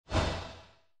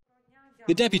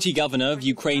The deputy governor of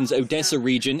Ukraine's Odesa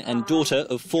region and daughter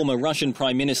of former Russian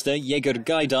Prime Minister Yegor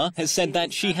Gaidar has said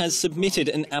that she has submitted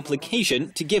an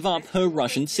application to give up her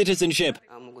Russian citizenship.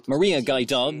 Maria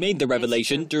Gaidar made the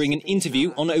revelation during an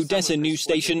interview on Odessa news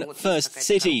station First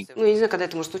City.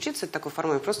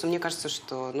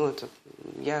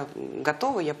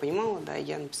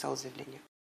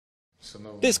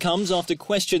 This comes after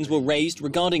questions were raised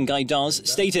regarding Gaidar's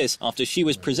status after she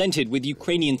was presented with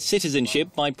Ukrainian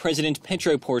citizenship by President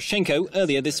Petro Poroshenko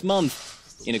earlier this month.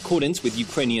 In accordance with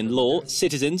Ukrainian law,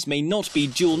 citizens may not be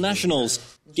dual nationals.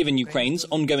 Given Ukraine's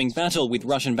ongoing battle with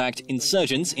Russian-backed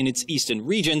insurgents in its eastern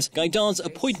regions, Gaidar's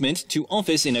appointment to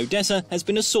office in Odessa has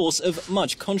been a source of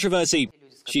much controversy.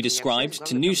 She described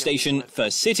to news station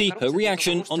First City her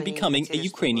reaction on becoming a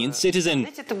Ukrainian citizen.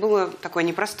 Это было такое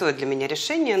непростое для меня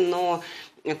решение, но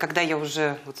когда я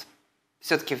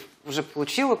все-таки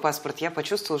получила паспорт, я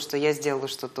почувствовала, что я сделала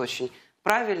что-то очень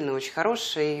правильное, очень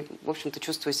хорошее, и, в общем-то,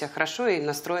 чувствую себя хорошо и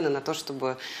настроена на то,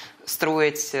 чтобы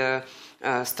строить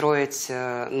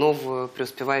новую,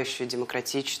 преуспевающую,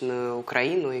 демократичную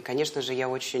Украину. И, конечно же, я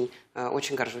очень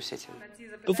горжусь этим.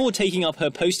 Before taking up her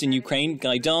post in Ukraine,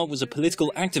 Gaidar was a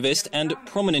political activist and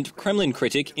prominent Kremlin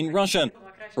critic in Russia.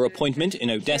 Her appointment in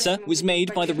Odessa was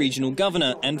made by the regional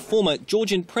governor and former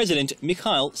Georgian President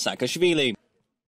Mikhail Saakashvili.